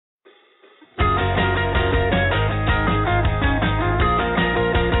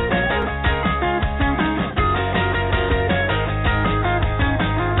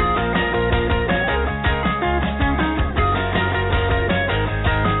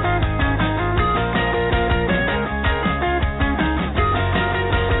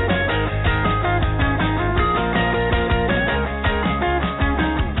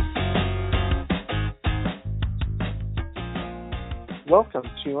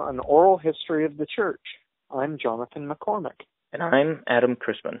to An Oral History of the Church. I'm Jonathan McCormick. And I'm Adam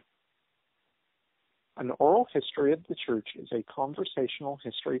Christman. An Oral History of the Church is a conversational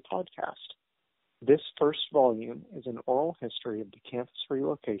history podcast. This first volume is an oral history of the campus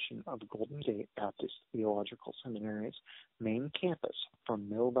relocation of Golden Gate Baptist Theological Seminary's main campus from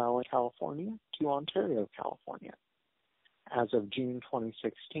Mill Valley, California to Ontario, California. As of June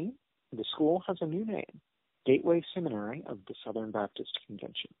 2016, the school has a new name, Gateway Seminary of the Southern Baptist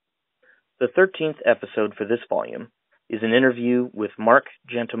Convention. The 13th episode for this volume is an interview with Marc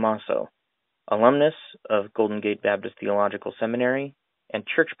Jantomaso, alumnus of Golden Gate Baptist Theological Seminary and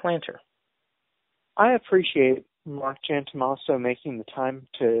church planter. I appreciate Marc Jantomaso making the time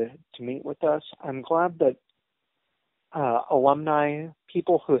to meet with us. I'm glad that alumni,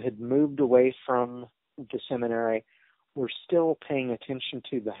 people who had moved away from the seminary, were still paying attention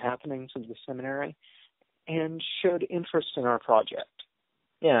to the happenings of the seminary and showed interest in our project.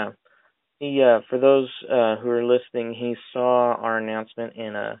 Yeah. He, for those who are listening, he saw our announcement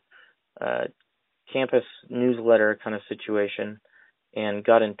in a campus newsletter kind of situation and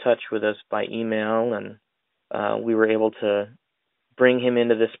got in touch with us by email, and we were able to bring him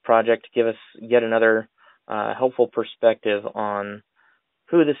into this project to give us yet another helpful perspective on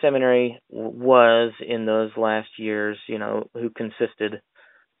who the seminary was in those last years, who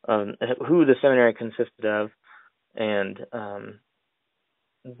the seminary consisted of, and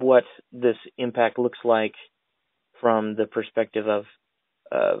what this impact looks like from the perspective of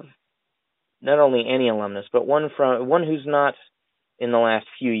not only any alumnus, but one who's not in the last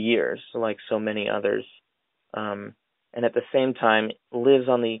few years, like so many others, and at the same time lives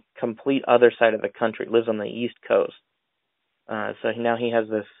on the complete other side of the country, lives on the East Coast. So now he has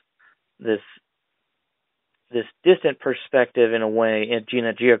this distant perspective in a way, in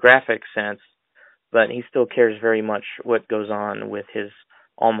a geographic sense, but he still cares very much what goes on with his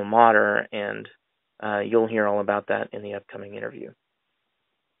alma mater, and you'll hear all about that in the upcoming interview.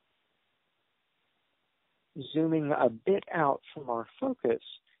 Zooming a bit out from our focus,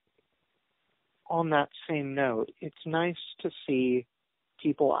 on that same note, it's nice to see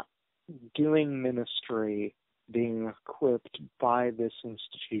people doing ministry being equipped by this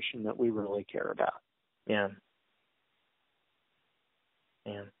institution that we really care about. Yeah.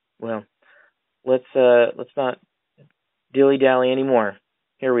 Well, let's not dilly-dally anymore.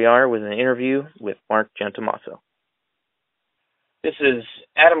 Here we are with an interview with Marc Jantomaso. This is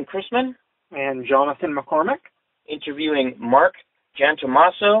Adam Christman and Jonathan McCormick interviewing Marc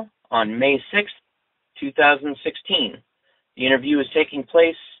Jantomaso on May 6th, 2016. The interview is taking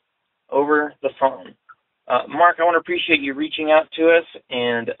place over the phone. Marc, I want to appreciate you reaching out to us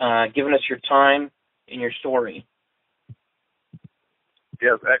and giving us your time and your story.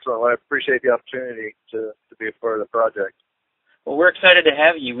 Yes, excellent. Well, I appreciate the opportunity to be a part of the project. Well, we're excited to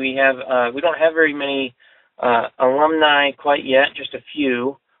have you. We don't have very many alumni quite yet, just a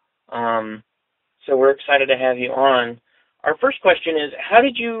few. So we're excited to have you on. Our first question is, how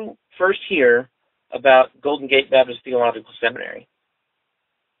did you first hear about Golden Gate Baptist Theological Seminary?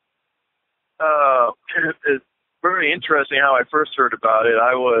 It's very interesting how I first heard about it.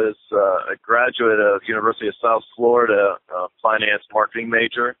 I was a graduate of University of South Florida, finance marketing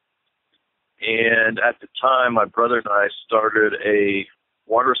major. And at the time, my brother and I started a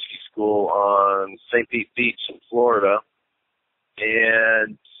water ski school on St. Pete Beach in Florida.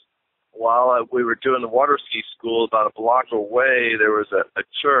 And while we were doing the water ski school, about a block away, there was a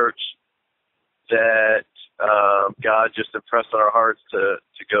church that God just impressed on our hearts to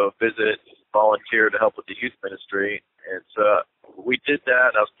go visit, volunteer to help with the youth ministry. And so we did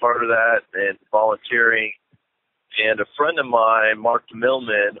that. I was part of that and volunteering. And a friend of mine, Mark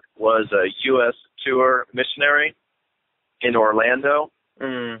Millman, was a U.S. tour missionary in Orlando.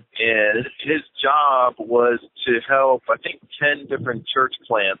 And his job was to help, I think, 10 different church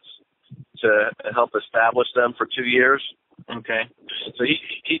plants to help establish them for 2 years. Okay. So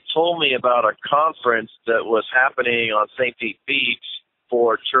he told me about a conference that was happening on St. Pete Beach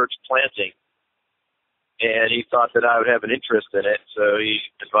for church planting. And he thought that I would have an interest in it, so he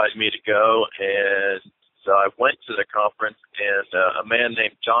invited me to go. And so I went to the conference, and a man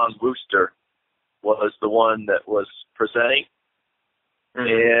named John Wooster was the one that was presenting.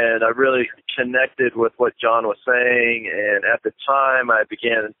 And I really connected with what John was saying. And at the time, I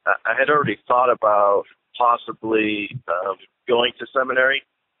had already thought about possibly going to seminary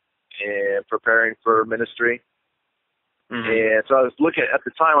and preparing for ministry. And so I was looking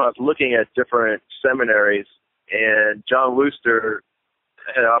at different seminaries, and John Wooster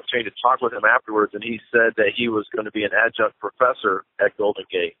had an opportunity to talk with him afterwards, and he said that he was going to be an adjunct professor at Golden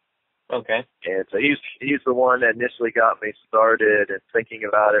Gate. Okay. And so he's the one that initially got me started and thinking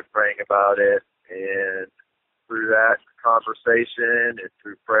about it, praying about it, and through that conversation and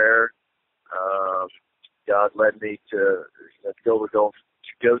through prayer, God led me to go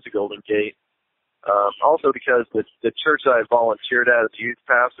to Golden Gate. Also because the church I volunteered at as a youth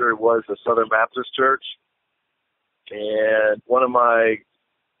pastor was a Southern Baptist church, and one of my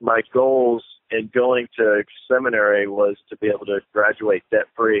goals in going to seminary was to be able to graduate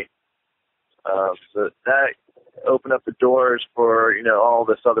debt-free. So that opened up the doors for all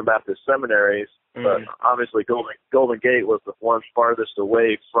the Southern Baptist seminaries, but obviously Golden Gate was the one farthest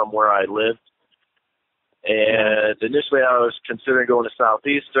away from where I lived. And initially I was considering going to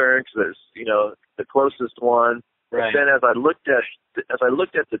Southeastern because it's the closest one. Right. But then as I looked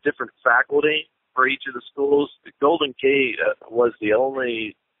at the different faculty for each of the schools, the Golden Gate was the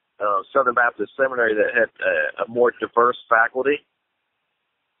only Southern Baptist seminary that had a more diverse faculty.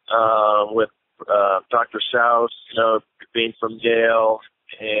 With Dr. Schaus, being from Yale,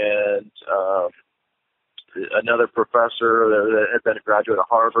 and another professor that had been a graduate of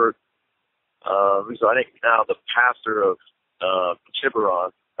Harvard, who's I think now the pastor of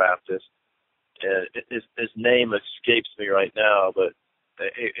Tiburon Baptist. And his name escapes me right now, but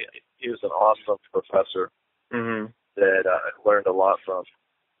he was an awesome professor that I learned a lot from.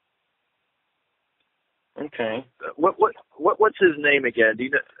 Okay. What's his name again? Do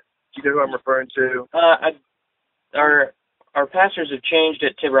you know who I'm referring to? Our pastors have changed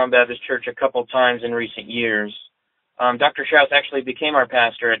at Tiburon Baptist Church a couple times in recent years. Dr. Schaus actually became our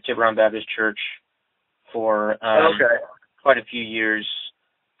pastor at Tiburon Baptist Church for quite a few years,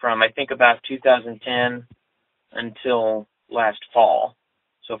 from I think about 2010 until last fall.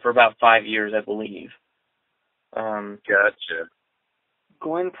 So for about 5 years, I believe. Gotcha.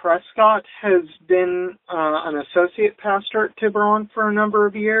 Glenn Prescott has been an associate pastor at Tiburon for a number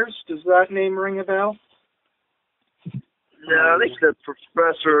of years. Does that name ring a bell? No, I think the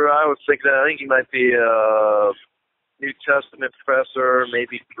professor, I think he might be a New Testament professor,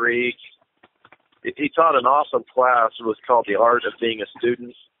 maybe Greek. He taught an awesome class. It was called The Art of Being a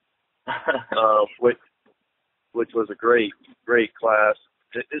Student, which was a great class.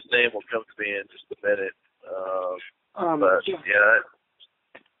 His name will come to me in just a minute.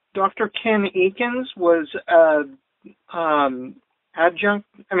 Dr. Ken Eakins was an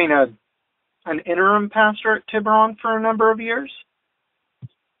interim pastor at Tiburon for a number of years.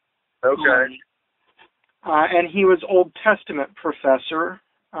 Okay. And he was Old Testament professor.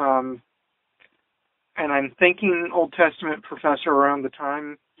 And I'm thinking Old Testament professor around the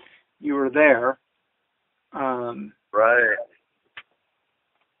time you were there. Right.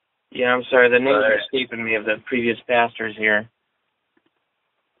 Yeah, I'm sorry. The names are escaping me of the previous pastors here.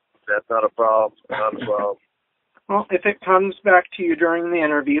 That's not a problem. Not a problem. Well, if it comes back to you during the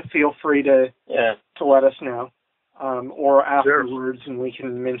interview, feel free to let us know, or afterwards, and we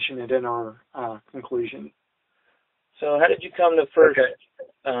can mention it in our conclusion. So, how did you come to first?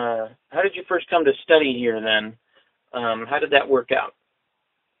 How did you first come to study here? Then, how did that work out?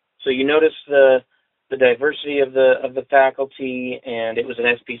 So you noticed the diversity of the faculty, and it was an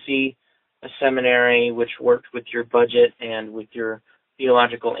SPC, a seminary which worked with your budget and with your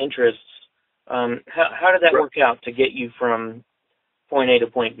theological interests. How did that work out to get you from point A to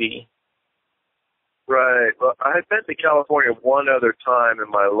point B? Right. Well, I had been to California one other time in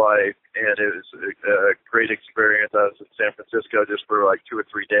my life, and it was a great experience. I was in San Francisco just for like 2 or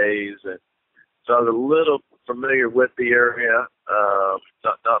 3 days, and so I was a little familiar with the area,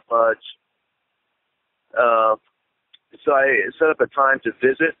 not much. So I set up a time to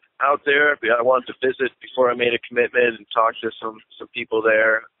visit out there. I wanted to visit before I made a commitment and talk to some people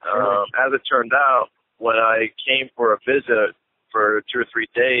there. As it turned out, when I came for a visit for 2 or 3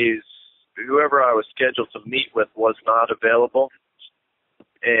 days, whoever I was scheduled to meet with was not available.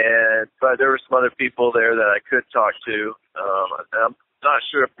 But there were some other people there that I could talk to. I'm not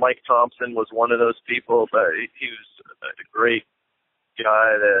sure if Mike Thompson was one of those people, but he was a great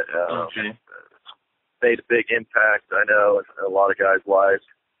guy that made a big impact, I know, in a lot of guys' lives.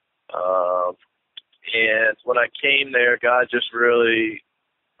 And when I came there, God just really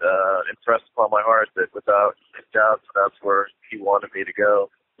impressed upon my heart that without doubt, that's where He wanted me to go.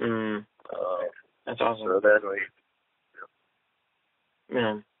 That's awesome.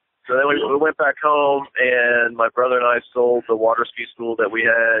 So then we went back home, and my brother and I sold the water ski school that we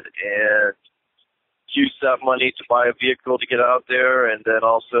had and used that money to buy a vehicle to get out there, and then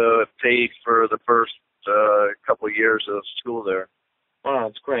also paid for the first couple of years of school there. Wow,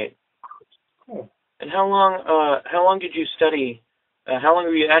 that's great. Cool. And how long did you study? How long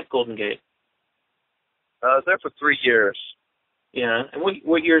were you at Golden Gate? I was there for 3 years. Yeah. And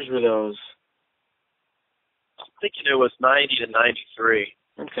what years were those? I'm thinking it was 90 to 93.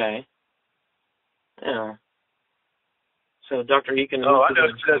 Okay. Yeah. So Dr. Eakin. Oh, I know.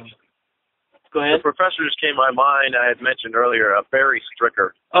 Go ahead. The professor just came to my mind. I had mentioned earlier, Barry Stricker.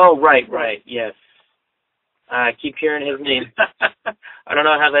 Oh, right, yes. I keep hearing his name. I don't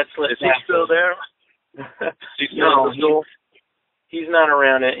know how that slipped. Is he still there? Is he still in the school? He's not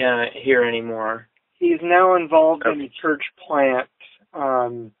around here anymore. He's now involved in a church plant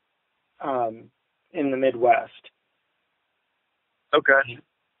in the Midwest. Okay.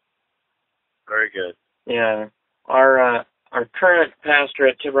 Very good. Yeah. Our current pastor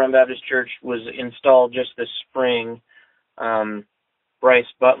at Tiburon Baptist Church was installed just this spring. Bryce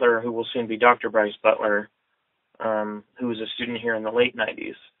Butler, who will soon be Dr. Bryce Butler, who was a student here in the late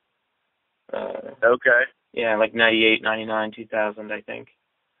 90s. Okay. Yeah, like 98, 99, 2000, I think.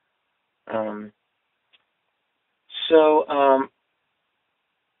 So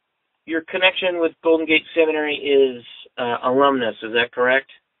your connection with Golden Gate Seminary is alumnus, is that correct?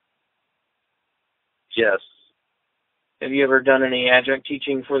 Yes. Have you ever done any adjunct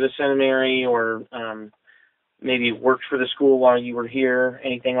teaching for the seminary or maybe worked for the school while you were here,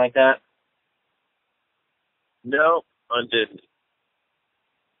 anything like that? No, I didn't.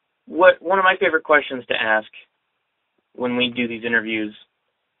 One of my favorite questions to ask when we do these interviews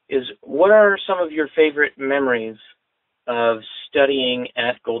is, what are some of your favorite memories of studying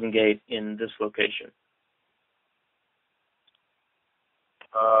at Golden Gate in this location?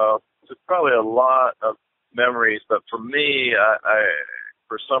 There's probably a lot of memories, but for me, I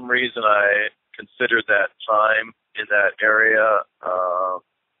for some reason, I considered that time in that area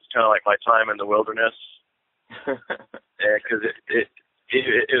it's kind of like my time in the wilderness, because it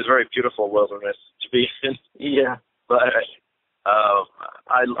was very beautiful wilderness to be in. Yeah. But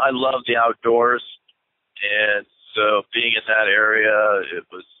I love the outdoors, and so being in that area, it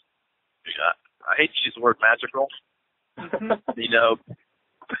was, I hate to use the word magical, you know,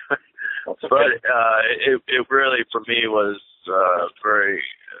 but it really, for me, was very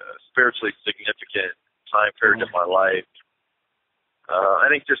spiritually significant time period in my life. I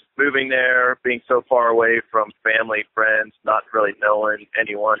think just moving there, being so far away from family, friends, not really knowing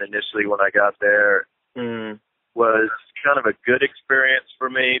anyone initially when I got there, was kind of a good experience for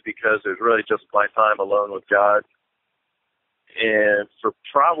me because it was really just my time alone with God. And for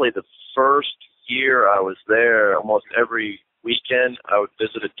probably the first year I was there, almost every weekend I would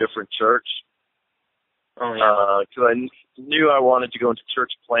visit a different church. Oh, yeah. Because I knew I wanted to go into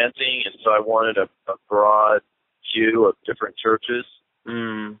church planting, and so I wanted a broad view of different churches.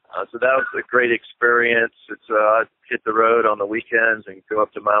 So that was a great experience. I'd hit the road on the weekends and go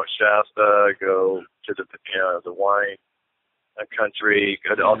up to Mount Shasta, go to the wine country,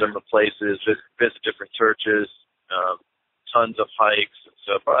 go to all different places, visit different churches, tons of hikes.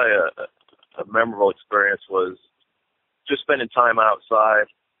 So probably a memorable experience was just spending time outside,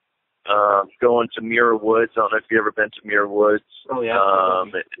 going to Muir Woods. I don't know if you've ever been to Muir Woods. Oh, yeah.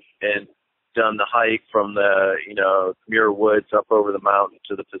 And done the hike from the, Muir Woods up over the mountain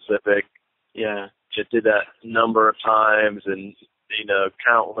to the Pacific. Yeah. Just did that a number of times, and,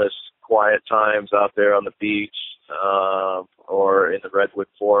 countless quiet times out there on the beach, or in the redwood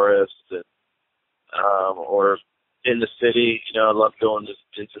forest, and, or in the city. I love going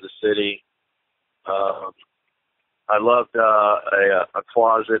into the city. I loved a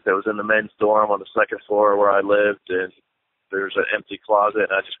closet that was in the men's dorm on the second floor where I lived, and there's an empty closet,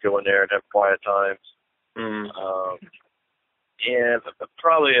 and I just go in there and have quiet times. And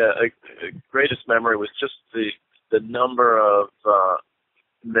probably a greatest memory was just the number of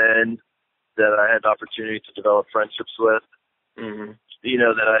men that I had the opportunity to develop friendships with,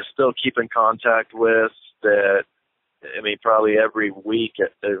 that I still keep in contact with, that, probably every week,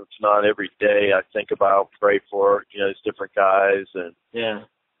 if not every day, I think about, pray for, these different guys. And yeah.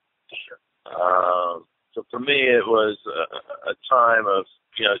 So for me, it was a time of,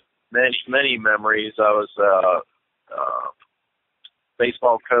 many, many memories. I was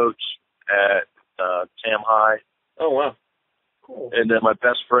baseball coach at Tam High. Oh, wow. Cool. And then my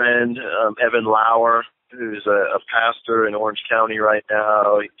best friend, Evan Lauer, who's a pastor in Orange County right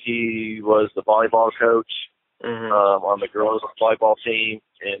now, he was the volleyball coach on the girls' volleyball team.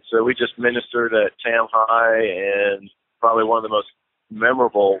 And so we just ministered at Tam High, and probably one of the most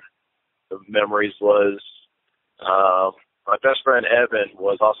memorable memories was my best friend Evan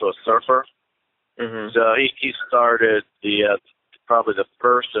was also a surfer. So he started probably the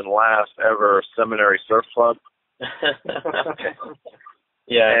first and last ever seminary surf club.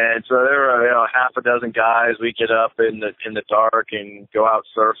 Yeah. And so there were half a dozen guys. We get up in the dark and go out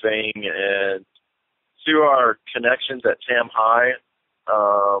surfing, and through our connections at Tam High,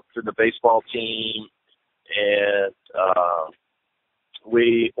 through the baseball team, and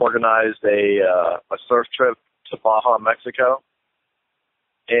we organized a surf trip to Baja, Mexico.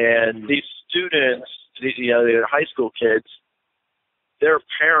 And these students, they're high school kids, their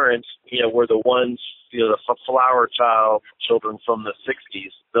parents, were the ones, the flower child children from the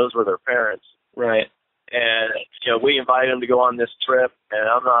 60s. Those were their parents. Right. And, we invited them to go on this trip, and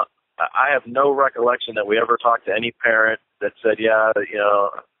I have no recollection that we ever talked to any parent that said,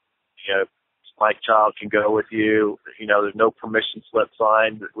 my child can go with you. There's no permission slip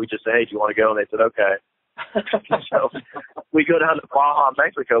signed. We just say, hey, do you want to go? And they said, okay. So we go down to Baja,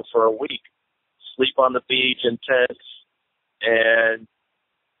 Mexico for a week, sleep on the beach in tents, and,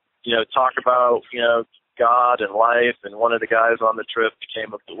 talk about, God and life. And one of the guys on the trip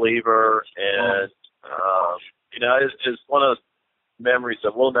became a believer. And, it's one of those memories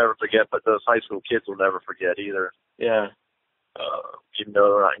that we'll never forget, but those high school kids will never forget either. Yeah. Even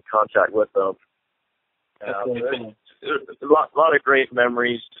though they're not in contact with them. A lot of great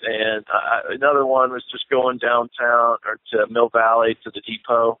memories. And another one was just going downtown or to Mill Valley, to the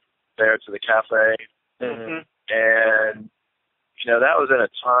depot, there to the cafe. Mm-hmm. And, that was in a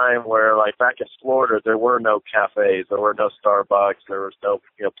time where, like, back in Florida, there were no cafes, there were no Starbucks, there was no,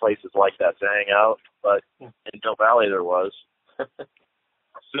 places like that to hang out. But in Mill Valley, there was. So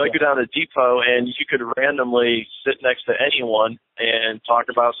I go down to the depot, and you could randomly sit next to anyone and talk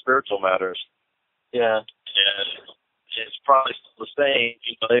about spiritual matters. Yeah. And it's probably still the same.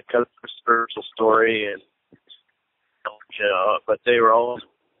 They've got a spiritual story, and but they were always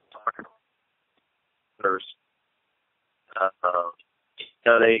talking about matters.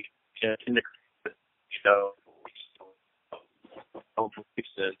 They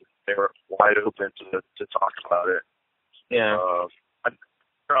they were wide open to talk about it. Yeah.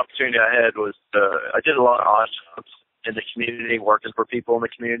 The opportunity I had was I did a lot of odd jobs in the community, working for people in the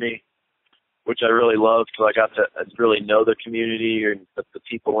community, which I really loved because I got to really know the community and the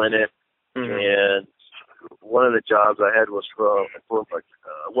people in it. Mm-hmm. And one of the jobs I had was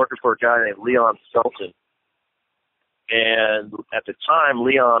working for a guy named Leon Selton. And at the time,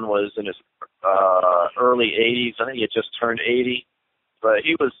 Leon was in his early 80s. I think he had just turned 80. But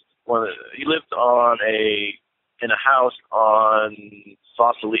he was he lived in a house in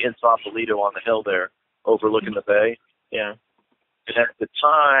Sausalito on the hill there, overlooking the bay. Yeah. And at the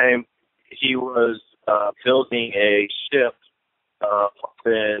time, he was building a ship up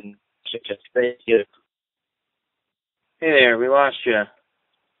in Chicken. Hey there, we lost you.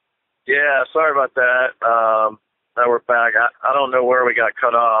 Yeah, sorry about that. Now we're back. I don't know where we got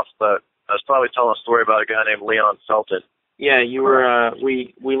cut off, but I was probably telling a story about a guy named Leon Selton. Yeah, you were.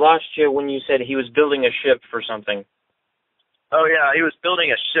 We lost you when you said he was building a ship for something. Oh yeah, he was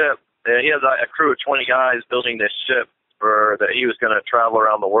building a ship. He has a crew of 20 guys building this ship that he was going to travel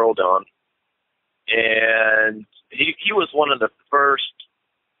around the world on. And he was one of the first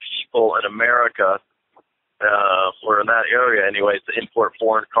people in America, or in that area anyways, to import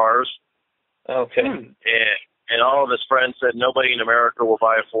foreign cars. Okay. And all of his friends said nobody in America will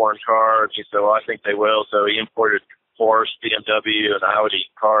buy a foreign car. And he said, well, I think they will. So he imported Porsche, BMW, and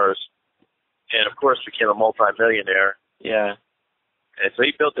Audi cars. And, of course, became a multi-millionaire. Yeah. And so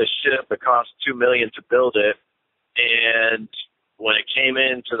he built this ship that cost $2 million to build it. And when it came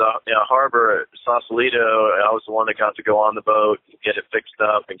into the harbor at Sausalito, I was the one that got to go on the boat and get it fixed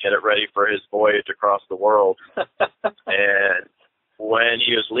up and get it ready for his voyage across the world. And when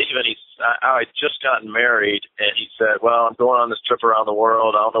he was leaving, I had just gotten married, and he said, well, I'm going on this trip around the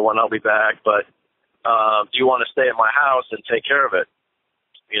world. I don't know when I'll be back, but do you want to stay at my house and take care of it?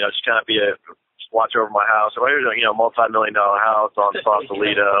 Just kind of just watch over my house. So here's a multi-million-dollar house on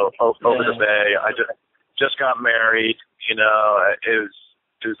Sausalito over the bay. I just got married. It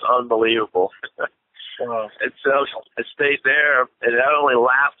was unbelievable. Wow. And so I stayed there, and that only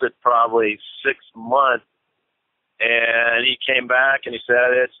lasted probably 6 months. And he came back and he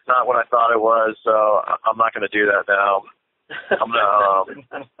said, it's not what I thought it was, so I'm not going to do that now.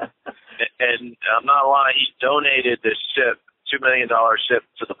 And I'm not lying, he donated this ship, $2 million ship,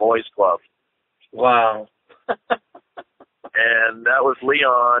 to the Boys Club. Wow. And that was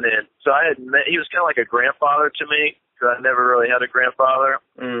Leon. And so he was kind of like a grandfather to me, because I never really had a grandfather.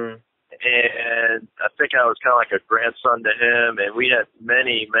 Mm. And I think I was kind of like a grandson to him. And we had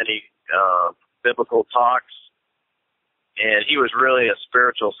many, many biblical talks. And he was really a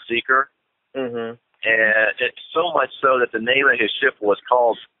spiritual seeker. Mm-hmm. And it's so much so that the name of his ship was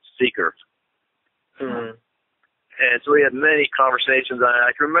called Seeker. Mm-hmm. And so we had many conversations.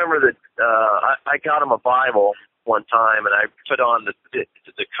 I can remember that I got him a Bible, one time, and I put on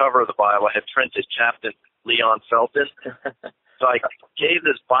the cover of the Bible. I had printed Captain Leon Felton. So I gave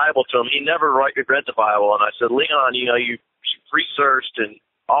this Bible to him. He never read the Bible, and I said, Leon, you know, you've researched in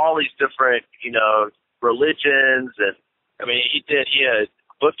all these different, you know, religions, and I mean, he had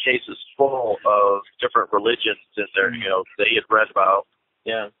bookcases full of different religions in there, you know, that he had read about.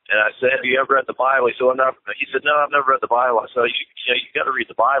 Yeah. And I said, have you ever read the Bible? He said, well, no. He said, no, I've never read the Bible. I said, you got to read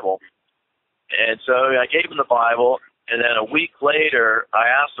the Bible. And so I gave him the Bible, and then a week later, I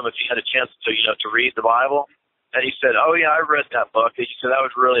asked him if he had a chance to, you know, to read the Bible. And he said, oh, yeah, I read that book. He said, that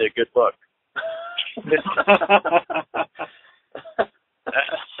was really a good book.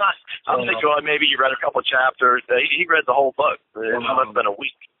 I'm thinking, well, maybe he read a couple chapters. He read the whole book. It must have been a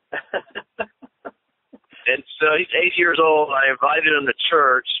week. And so he's 8 years old. I invited him to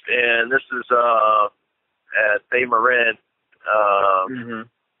church, and this is at Bay Marin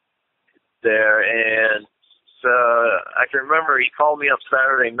there. And so I can remember he called me up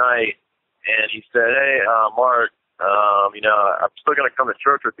Saturday night, and he said, hey, Mark, you know, I'm still going to come to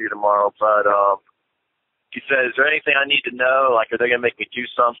church with you tomorrow, but he said, is there anything I need to know? Like, are they going to make me do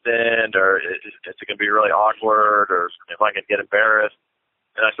something, or is it going to be really awkward, or am I going to get embarrassed?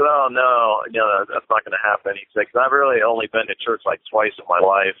 And I said, oh, no, that's not going to happen. He said, because I've really only been to church like twice in my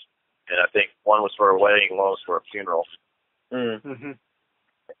life, and I think one was for a wedding and one was for a funeral. Mm-hmm.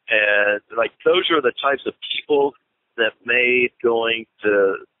 And, like, those are the types of people that made going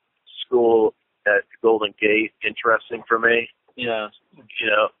to school at Golden Gate interesting for me. Yeah. You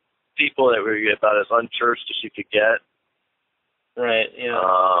know, people that were about as unchurched as you could get. Right,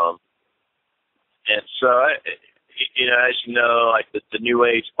 yeah. And so, you know, as you know, like the New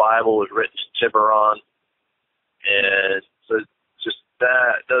Age Bible was written in Tiburon. And so just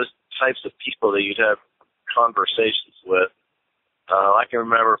those types of people that you'd have conversations with. I can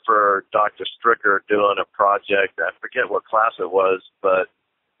remember for Dr. Stricker doing a project, I forget what class it was, but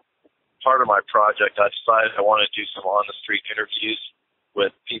part of my project, I decided I wanted to do some on-the-street interviews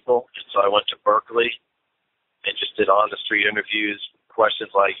with people. And so I went to Berkeley and just did on-the-street interviews,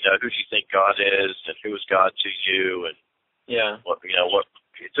 questions like, you know, who do you think God is, and who is God to you, and what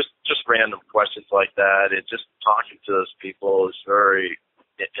just random questions like that. And just talking to those people is very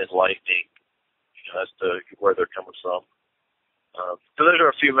enlightening, you know, as to where they're coming from. So those are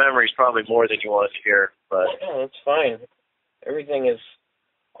a few memories, probably more than you wanted to hear, but yeah, that's fine. Everything is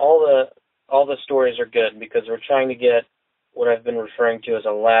all the stories are good because we're trying to get what I've been referring to as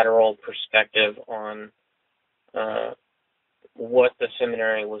a lateral perspective on what the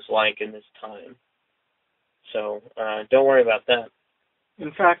seminary was like in this time. So don't worry about that.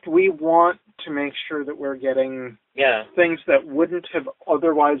 In fact, we want to make sure that we're getting things that wouldn't have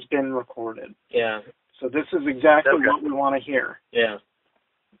otherwise been recorded. Yeah. So this is exactly what we want to hear. Yeah.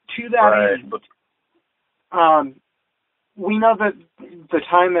 To that end, we know that the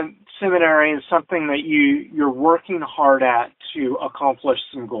time in seminary is something that you're working hard at to accomplish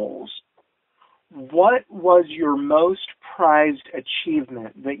some goals. What was your most prized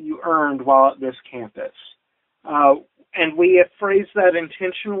achievement that you earned while at this campus? And we have phrased that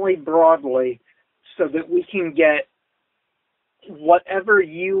intentionally broadly so that we can get whatever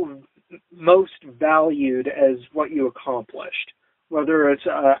you most valued as what you accomplished, whether it's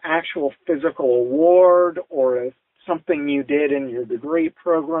an actual physical award or something you did in your degree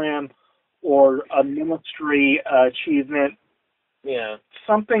program or a ministry achievement. Yeah.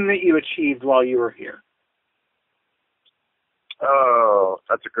 Something that you achieved while you were here. Oh,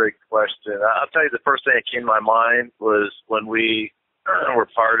 that's a great question. I'll tell you the first thing that came to my mind was when we were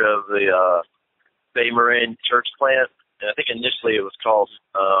part of the Bay Marin church plant. And I think initially it was called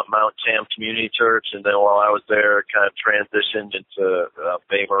Mount Tam Community Church, and then while I was there, it kind of transitioned into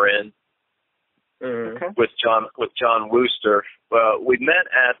Bay Marin with John Wooster. Well, we met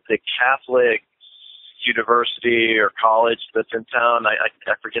at the Catholic university or college that's in town.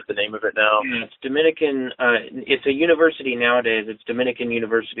 I forget the name of it now. It's Dominican. It's a university nowadays. It's Dominican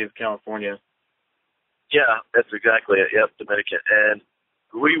University of California. Yeah, that's exactly it. Yep, Dominican. And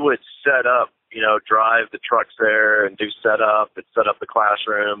we would set up, drive the trucks there and do setup and set up the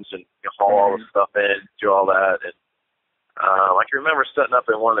classrooms and haul all the stuff in, do all that. And I can remember setting up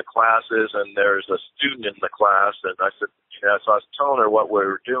in one of the classes, and there's a student in the class, and I said, so I was telling her what we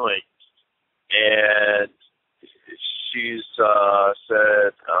were doing. And she's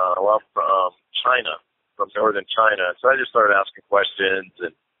said, well, from China, from northern China. So I just started asking questions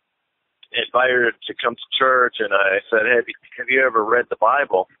and invited her to come to church. And I said, hey, have you ever read the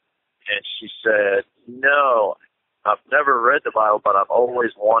Bible? And she said, no, I've never read the Bible, but I've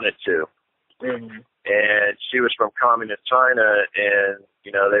always wanted to. Mm-hmm. And she was from communist China, and,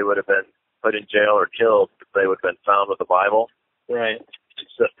 they would have been put in jail or killed if they would have been found with the Bible. Right.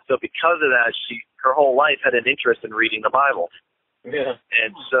 So because of that, her whole life had an interest in reading the Bible. Yeah.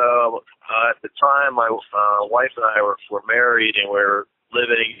 And so at the time, my wife and I were married, and we were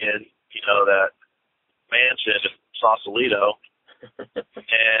living in, that mansion in Sausalito.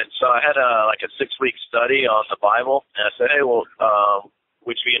 And so I had a 6-week study on the Bible, and I said, hey, well,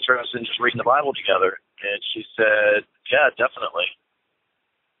 would you be interested in just reading the Bible together? And she said, yeah, definitely.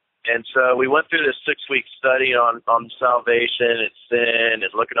 And so we went through this 6-week study on salvation and sin and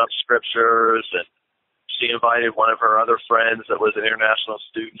looking up scriptures, and she invited one of her other friends that was an international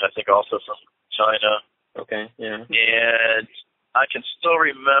student, I think also from China. Okay, yeah. And I can still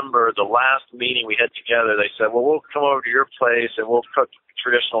remember the last meeting we had together. They said, well, we'll come over to your place and we'll cook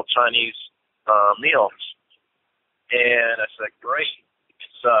traditional Chinese meals. And I said, great.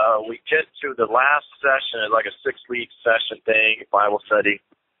 So we get to the last session, like a 6-week session thing, Bible study.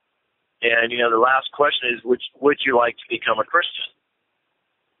 And, the last question is, would you like to become a Christian?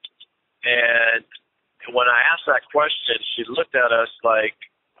 And when I asked that question, she looked at us like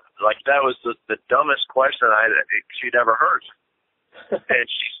that was the dumbest question she'd ever heard. And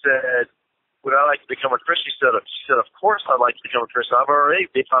she said, would I like to become a Christian? She said, of course I'd like to become a Christian. I've already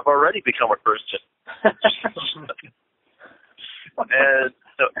become a Christian. And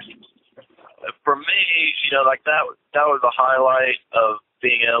for me, that was the highlight of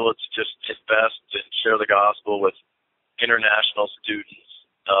being able to just invest and share the gospel with international students.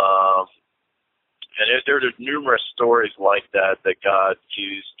 And there are numerous stories like that God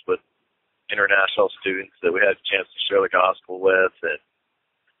used with international students that we had a chance to share the gospel with. And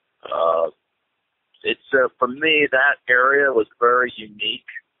for me, that area was very unique.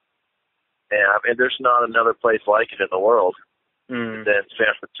 And there's not another place like it in the world. Than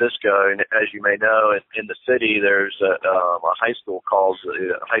San Francisco. And as you may know, in the city, there's a high school called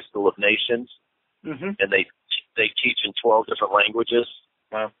the High School of Nations, and they teach in 12 different languages.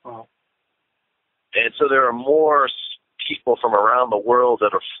 Wow. And so there are more people from around the world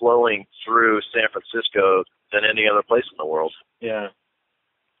that are flowing through San Francisco than any other place in the world. Yeah.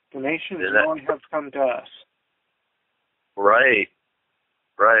 The nations only have come to us. Right,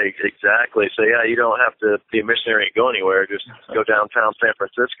 exactly. So, yeah, you don't have to be a missionary and go anywhere. Just go downtown San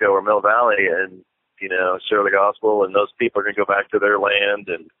Francisco or Mill Valley and, share the gospel, and those people are going to go back to their land,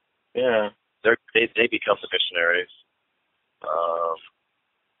 and they become the missionaries.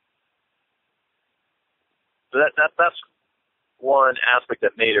 So that's one aspect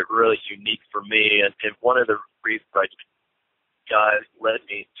that made it really unique for me, and one of the reasons God led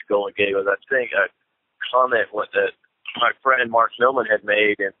me to Golden Gate was, I think, a comment that my friend Marc Jantomaso had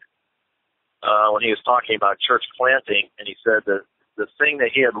made, and when he was talking about church planting, and he said that the thing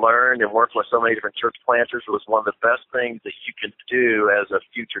that he had learned and worked with so many different church planters was one of the best things that you can do as a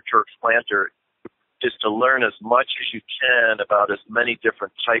future church planter is to learn as much as you can about as many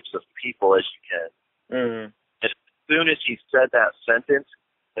different types of people as you can. And as soon as he said that sentence,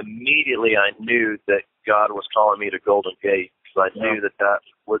 immediately I knew that God was calling me to Golden Gate, because I knew that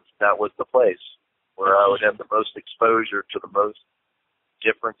was the place where I would have the most exposure to the most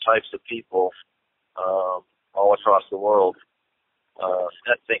different types of people all across the world.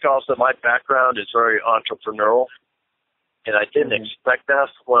 I think also my background is very entrepreneurial, and I didn't expect that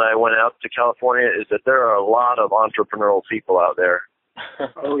when I went out to California, is that there are a lot of entrepreneurial people out there.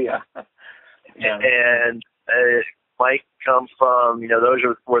 Oh, yeah. And it might come from, those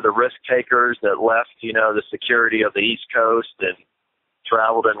were the risk takers that left, the security of the East Coast and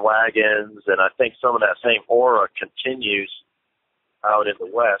traveled in wagons, and I think some of that same aura continues out in the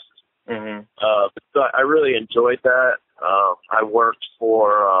West. So I really enjoyed that. I worked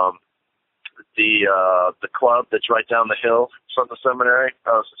for the club that's right down the hill from the seminary.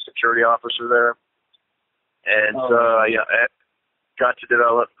 I was a security officer there, and I got to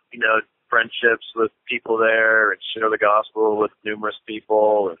develop, friendships with people there and share the gospel with numerous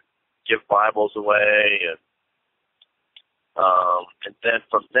people and give Bibles away, and then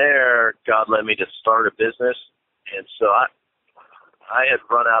from there, God led me to start a business, and so I had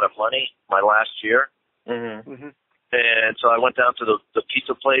run out of money my last year. And so I went down to the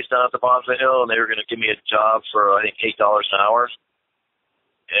pizza place down at the bottom of the hill, and they were going to give me a job for, I think, $8 an hour.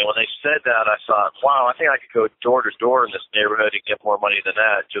 And when they said that, I thought, wow, I think I could go door to door in this neighborhood and get more money than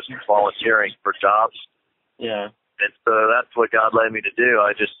that just volunteering for jobs. Yeah. And so that's what God led me to do.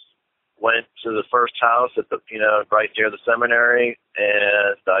 I just went to the first house at the, right near the seminary,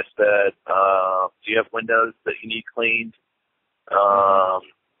 and I said, do you have windows that you need cleaned?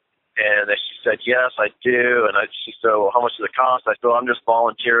 And she said, yes, I do. And she said, well, how much does it cost? I said, well, I'm just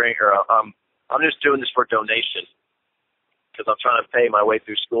volunteering, or I'm just doing this for donation because I'm trying to pay my way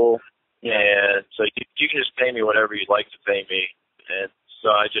through school. Yeah. And so you can just pay me whatever you'd like to pay me. And so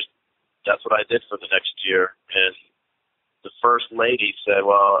that's what I did for the next year. And the first lady said,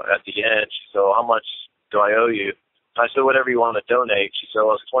 well, at the end, she said, well, how much do I owe you? I said, whatever you want to donate. She said,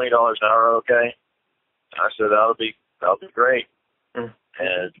 well, it's $20 an hour, okay? I said, that'll be great. Mm.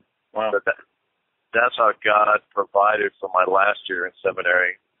 And wow. That's how God provided for my last year in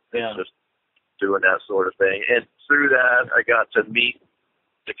seminary. Yeah. Just doing that sort of thing. And through that, I got to meet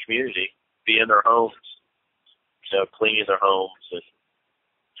the community, be in their homes, cleaning their homes and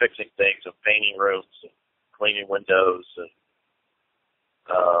fixing things and painting rooms and cleaning windows. And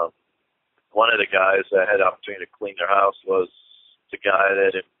one of the guys that had the opportunity to clean their house was the guy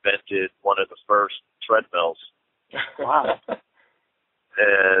that invented one of the first treadmills. Wow.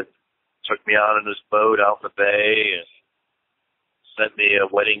 And took me out on his boat out in the bay and sent me a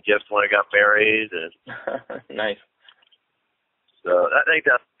wedding gift when I got married. And nice. So I think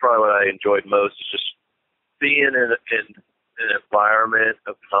that's probably what I enjoyed most, is just being in an environment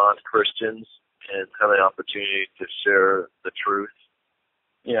of non-Christians and having an opportunity to share the truth.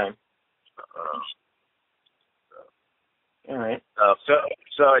 Yeah. All right.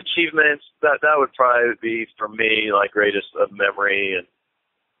 So achievements, that would probably be for me like greatest of memory, and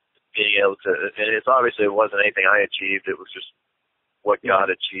being able to, and it's obviously it wasn't anything I achieved, it was just what God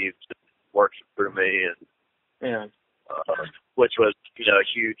achieved working through me, and which was a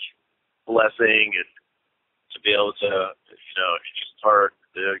huge blessing, and to be able to start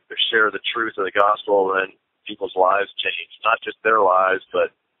to share the truth of the gospel, and people's lives change, not just their lives,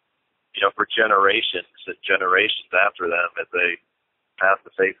 but for generations and generations after them as they pass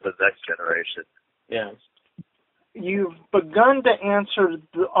the faith to the next generation. Yeah. You've begun to answer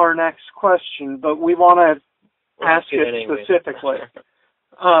our next question, but we want to ask it specifically.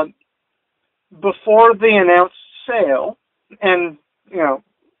 Before the announced sale, and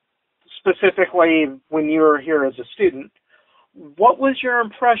specifically when you were here as a student, what was your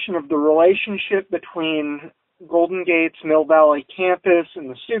impression of the relationship between Golden Gate's Mill Valley campus and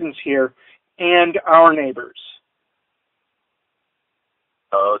the students here and our neighbors?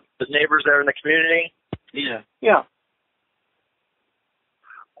 The neighbors there in the community? Yeah. Yeah.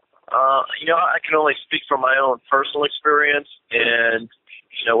 I can only speak from my own personal experience, and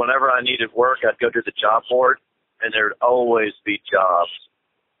whenever I needed work, I'd go to the job board, and there'd always be jobs.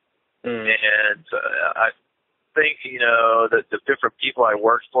 And I think, the different people I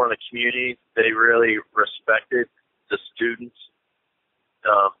worked for in the community, they really respected the students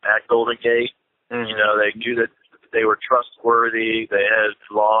at Golden Gate. They knew that they were trustworthy. They had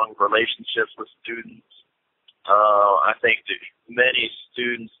long relationships with students. I think that many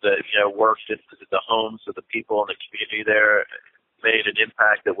students that worked in the homes of the people in the community there made an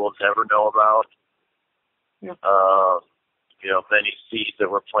impact that we'll never know about. Yeah. Many seeds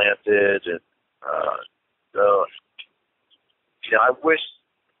that were planted, and so I wish,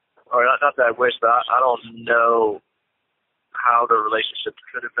 or not that I wish, but I don't know how the relationship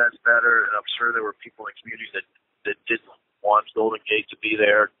could have been better, and I'm sure there were people in the community that didn't want Golden Gate to be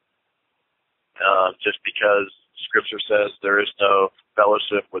there, just because Scripture says there is no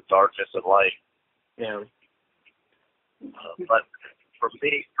fellowship with darkness and light. Yeah. But for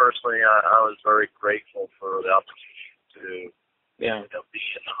me personally, I was very grateful for the opportunity to be in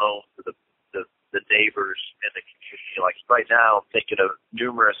the home for the neighbors in the community. Like right now, I'm thinking of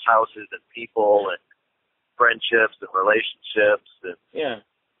numerous houses and people and friendships and relationships and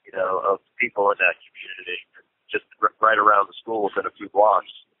of people in that community, just right around the school within a few blocks.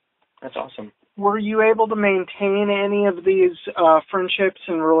 That's awesome. Were you able to maintain any of these friendships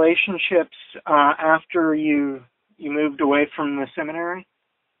and relationships after you moved away from the seminary?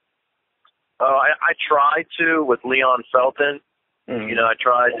 I tried to with Leon Felton. I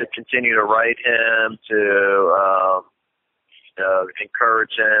tried to continue to write him, to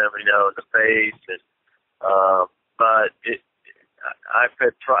encourage him, in the faith, and but I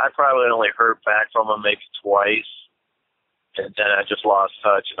probably only heard back from him maybe twice. And then I just lost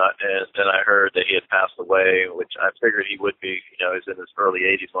touch, and then I heard that he had passed away, which I figured he would be. He was in his early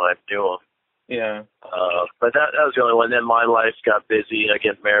 80s when I knew him. Yeah. But that was the only one. Then my life got busy. I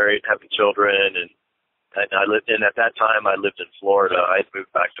get married, having children, and I lived in. At that time, I lived in Florida. I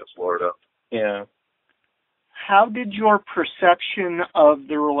moved back to Florida. Yeah. How did your perception of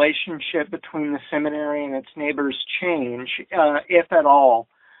the relationship between the seminary and its neighbors change, if at all,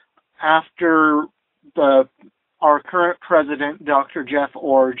 after our current president, Dr. Jeff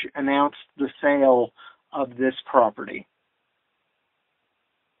Orge, announced the sale of this property?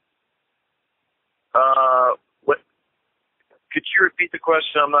 What? Could you repeat the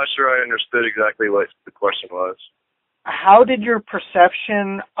question? I'm not sure I understood exactly what the question was. how did your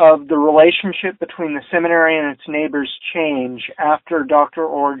perception of the relationship between the seminary and its neighbors change after Dr.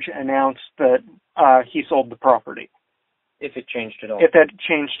 Orge announced that he sold the property? If it changed at all. If that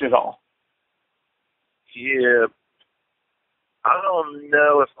changed at all. Yeah. I don't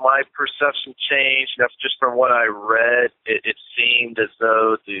know if my perception changed. That's just from what I read. It seemed as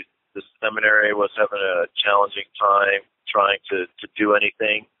though the seminary was having a challenging time trying to do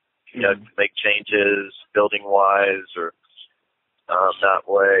anything, to make changes building-wise or that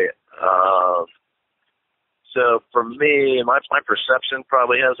way. So for me, my perception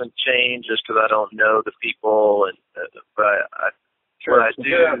probably hasn't changed just because I don't know the people. But sure. I do.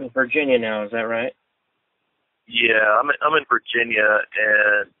 You're out in Virginia now, is that right? Yeah, I'm in Virginia,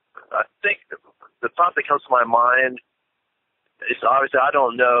 and I think the thought that comes to my mind is obviously I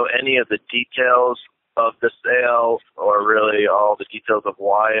don't know any of the details of the sale or really all the details of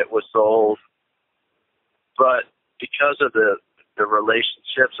why it was sold, but because of the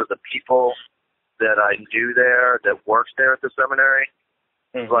relationships of the people that I knew there that worked there at the seminary,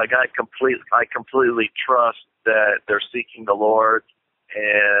 like I completely trust that they're seeking the Lord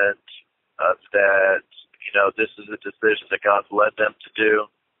and that this is a decision that God's led them to do.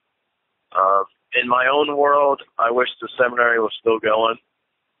 In my own world, I wish the seminary was still going.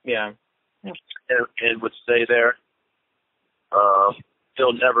 Yeah. And would stay there.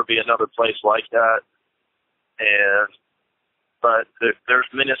 There'll never be another place like that. But there's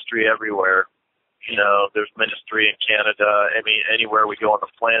ministry everywhere. There's ministry in Canada. I mean, anywhere we go on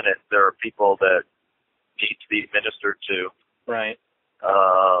the planet, there are people that need to be ministered to. Right.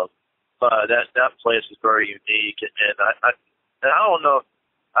 But that place is very unique, and I don't know.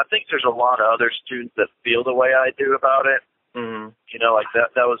 I think there's a lot of other students that feel the way I do about it. Mm-hmm. Like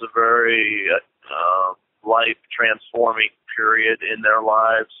that was a very life transforming period in their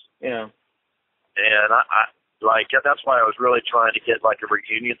lives. Yeah. And I that's why I was really trying to get like a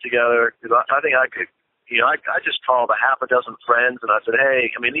reunion together, because I think I could. I just called a half a dozen friends and I said, hey,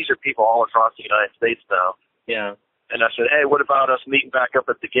 I mean, these are people all across the United States now. Yeah. And I said, hey, what about us meeting back up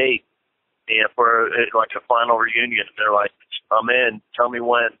at the gate? And for like a final reunion, and they're like, I'm in. Tell me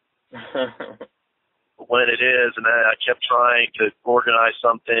when. When it is, and I kept trying to organize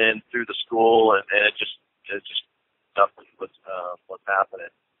something through the school, and it just nothing was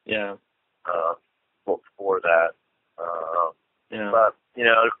happening. Yeah. For that. Yeah. But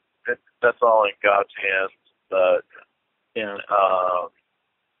that's all in God's hands. But yeah.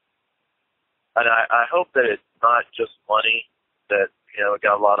 And I hope that it's not just money, that we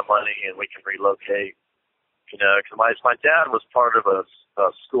got a lot of money and we can relocate. Because my dad was part of a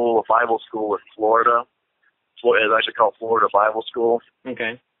Bible school in Florida. It's actually called Florida Bible School.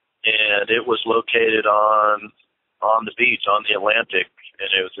 Okay. And it was located on the beach, on the Atlantic, and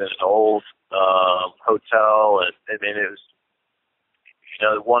it was in an old hotel. And I mean, it was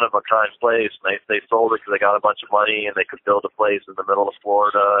one of a kind place. And they sold it because they got a bunch of money and they could build a place in the middle of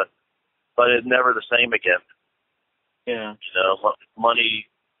Florida. But it's never the same again. Yeah.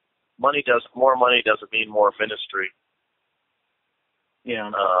 More money doesn't mean more ministry.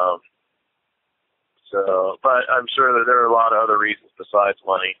 Yeah. But I'm sure that there are a lot of other reasons besides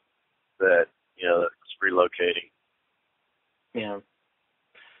money that it's relocating. Yeah.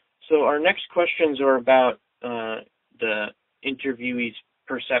 So our next questions are about the interviewee's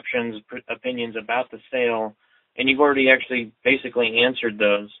perceptions, opinions about the sale, and you've already actually basically answered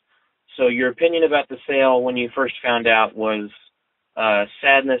those. So your opinion about the sale when you first found out was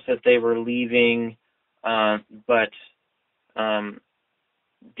sadness that they were leaving, but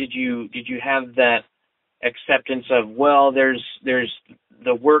did you have that acceptance of, well, there's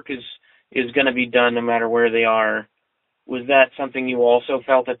the work is going to be done no matter where they are? Was that something you also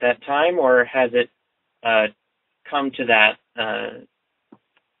felt at that time, or has it come to that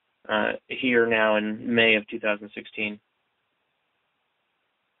here now in May of 2016?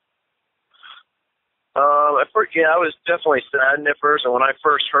 I was definitely saddened at first, and when I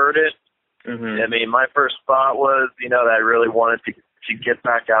first heard it, I mean, my first thought was, that I really wanted to get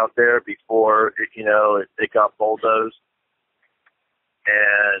back out there before it got bulldozed,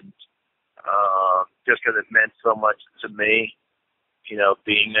 and just because it meant so much to me,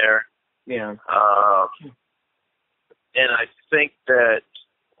 being there. Yeah. And I think that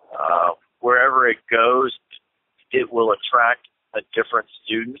wherever it goes, it will attract a different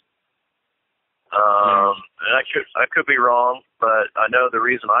student. And I could be wrong, but I know the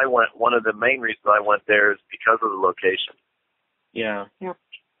reason I went, one of the main reasons I went there is because of the location. Yeah. Yeah.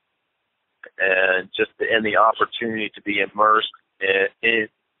 And just the opportunity to be immersed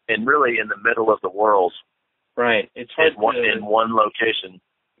in really in the middle of the world. Right. It's hard in one location.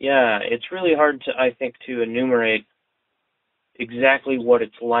 Yeah, it's really hard to, I think, to enumerate exactly what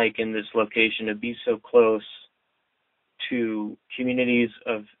it's like in this location to be so close to communities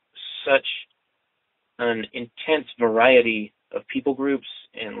of such an intense variety of people groups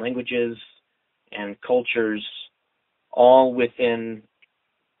and languages and cultures, all within,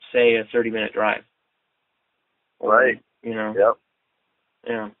 say, a 30-minute drive. Right. You know? Yep.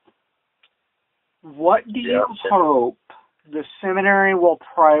 Yeah. What do you hope the seminary will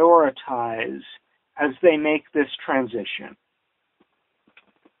prioritize as they make this transition?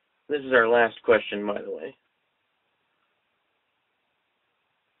 This is our last question, by the way.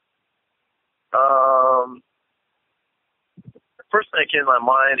 The first thing that came to my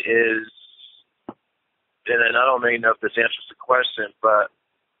mind is, and I don't even know if this answers the question, but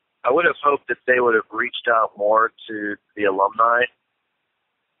I would have hoped that they would have reached out more to the alumni,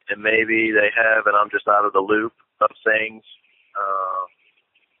 and maybe they have, and I'm just out of the loop of things.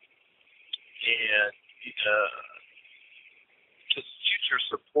 And just future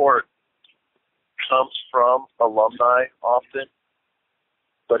support comes from alumni often,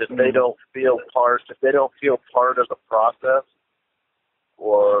 but if they don't feel part of the process,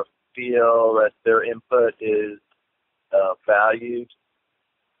 or feel that their input is valued,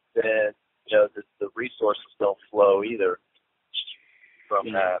 then the resources don't flow either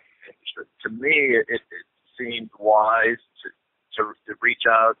from that. To me, it seemed wise to reach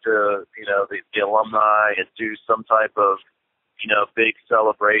out to the alumni and do some type of big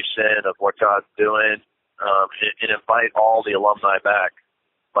celebration of what God's doing, and invite all the alumni back,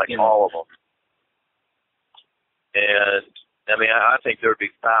 all of them. And I mean, I think there would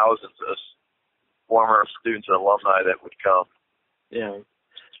be thousands of former students and alumni that would come. Yeah.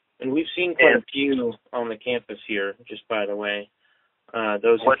 And we've seen quite a few on the campus here, just by the way.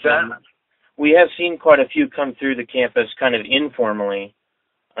 What's that? We have seen quite a few come through the campus kind of informally.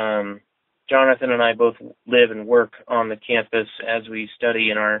 Jonathan and I both live and work on the campus as we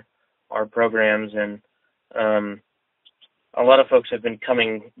study in our programs, and a lot of folks have been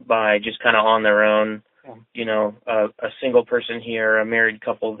coming by just kind of on their own. A single person here, a married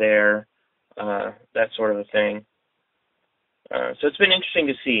couple there, that sort of a thing. So it's been interesting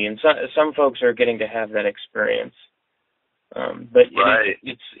to see, and some folks are getting to have that experience. But right.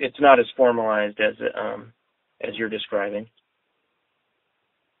 it's not as formalized as you're describing.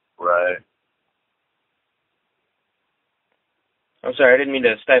 Right. I'm sorry, I didn't mean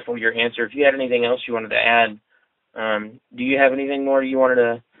to stifle your answer. If you had anything else you wanted to add, do you have anything more you wanted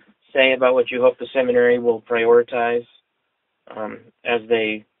to say about what you hope the seminary will prioritize as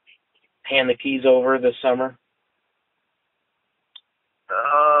they hand the keys over this summer?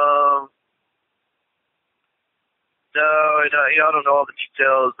 No, I don't know all the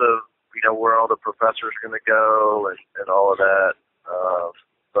details of where all the professors are going to go and all of that.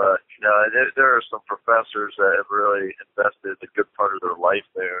 But there are some professors that have really invested a good part of their life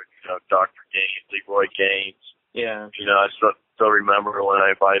there. Dr. Gaines, Leroy Gaines. Yeah. I still remember when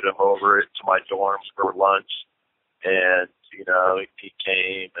I invited him over to my dorms for lunch, and he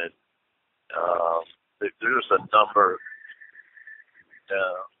came, and there's a number.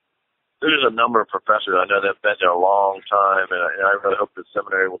 There's a number of professors I know that have been there a long time, and I really hope the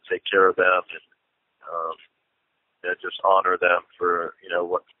seminary will take care of them and just honor them for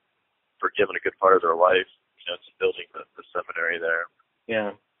for giving a good part of their life to building the seminary there.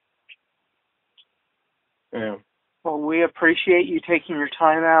 Yeah. Yeah. Well, we appreciate you taking your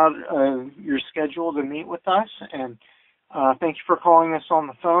time out of your schedule to meet with us, and thank you for calling us on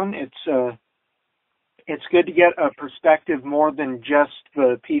the phone. It's good to get a perspective more than just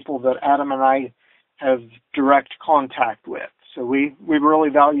the people that Adam and I have direct contact with. So we really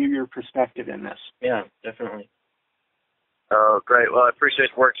value your perspective in this. Yeah, definitely. Oh, great. Well, I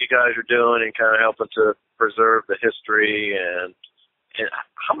appreciate the work you guys are doing and kind of helping to preserve the history. And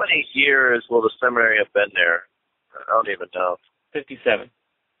how many years will the seminary have been there? I don't even know. 57.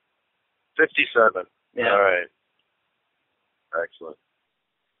 57. Yeah. All right. Excellent.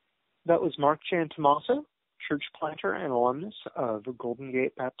 That was Marc Jantomaso, church planter and alumnus of Golden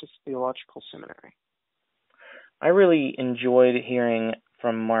Gate Baptist Theological Seminary. I really enjoyed hearing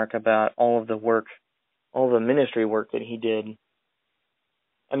from Marc about all of the work, all the ministry work that he did.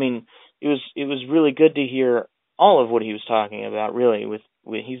 I mean, it was really good to hear all of what he was talking about, really.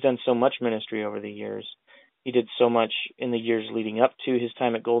 He's done so much ministry over the years. He did so much in the years leading up to his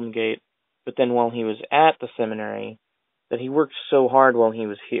time at Golden Gate, but then while he was at the seminary, that he worked so hard while he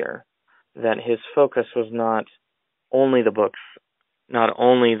was here, that his focus was not only the books, not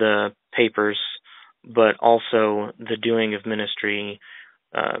only the papers, but also the doing of ministry,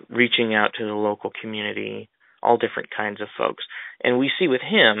 reaching out to the local community, all different kinds of folks. And we see with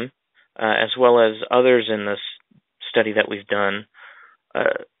him, as well as others in this study that we've done,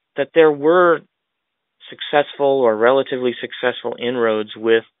 that there were successful or relatively successful inroads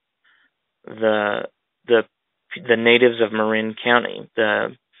with the natives of Marin County,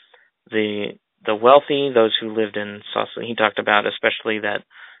 the wealthy, those who lived in Sausalito. He talked about especially that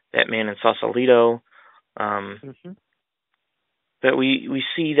man in Sausalito. But we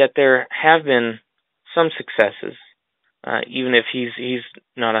see that there have been some successes, even if he's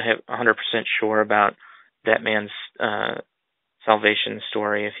not 100% sure about that man's salvation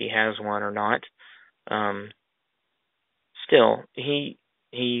story, if he has one or not. Still, he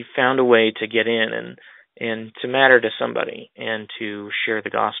found a way to get in and to matter to somebody and to share the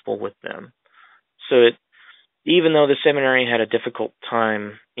gospel with them. So even though the seminary had a difficult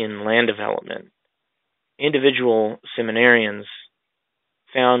time in land development, individual seminarians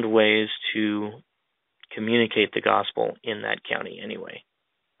found ways to communicate the gospel in that county anyway.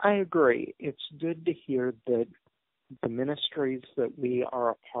 I agree. It's good to hear that the ministries that we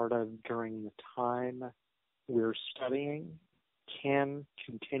are a part of during the time we're studying can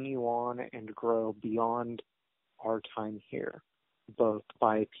continue on and grow beyond our time here, both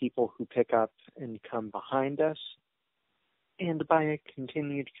by people who pick up and come behind us and by a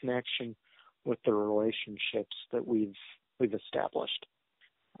continued connection with the relationships that we've established.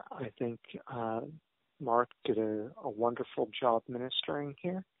 I think Mark did a wonderful job ministering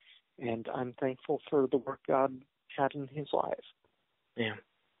here, and I'm thankful for the work God had in his life. Yeah.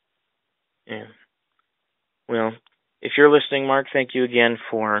 Well, if you're listening, Mark, thank you again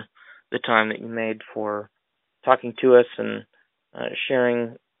for the time that you made for talking to us and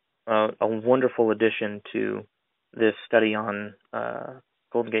sharing a wonderful addition to this study on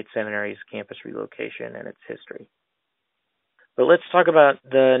Golden Gate Seminary's campus relocation and its history. But let's talk about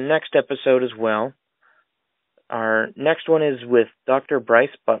the next episode as well. Our next one is with Dr. Bryce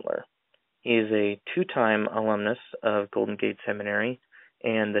Butler. He is a 2-time alumnus of Golden Gate Seminary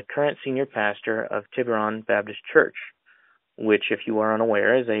and the current senior pastor of Tiburon Baptist Church, which, if you are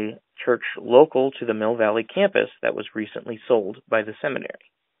unaware, is a church local to the Mill Valley campus that was recently sold by the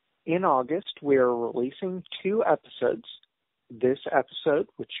seminary. In August, we are releasing 2 episodes. This episode,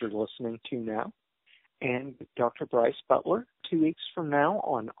 which you're listening to now, and Dr. Bryce Butler 2 weeks from now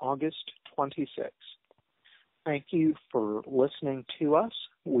on August 26th. Thank you for listening to us.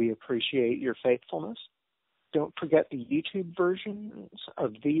 We appreciate your faithfulness. Don't forget the YouTube versions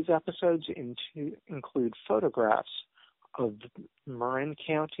of these episodes include photographs of Marin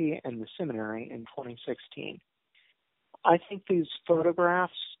County and the seminary in 2016. I think these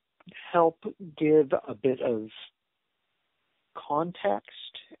photographs help give a bit of context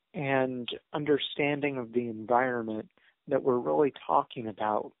and understanding of the environment that we're really talking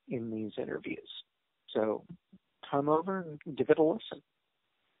about in these interviews. So come over and give it a listen.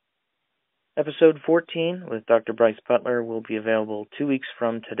 Episode 14 with Dr. Bryce Butler will be available 2 weeks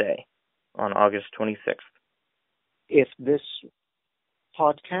from today on August 26th. If this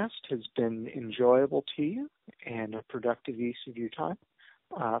podcast has been enjoyable to you and a productive use of your time,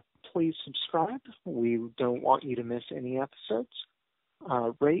 please subscribe. We don't want you to miss any episodes.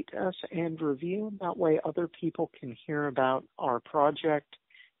 Rate us and review. That way other people can hear about our project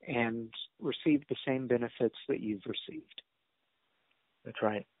and receive the same benefits that you've received. That's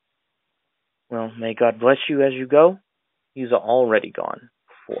right. Well, may God bless you as you go. He's already gone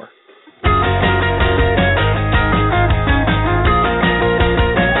before.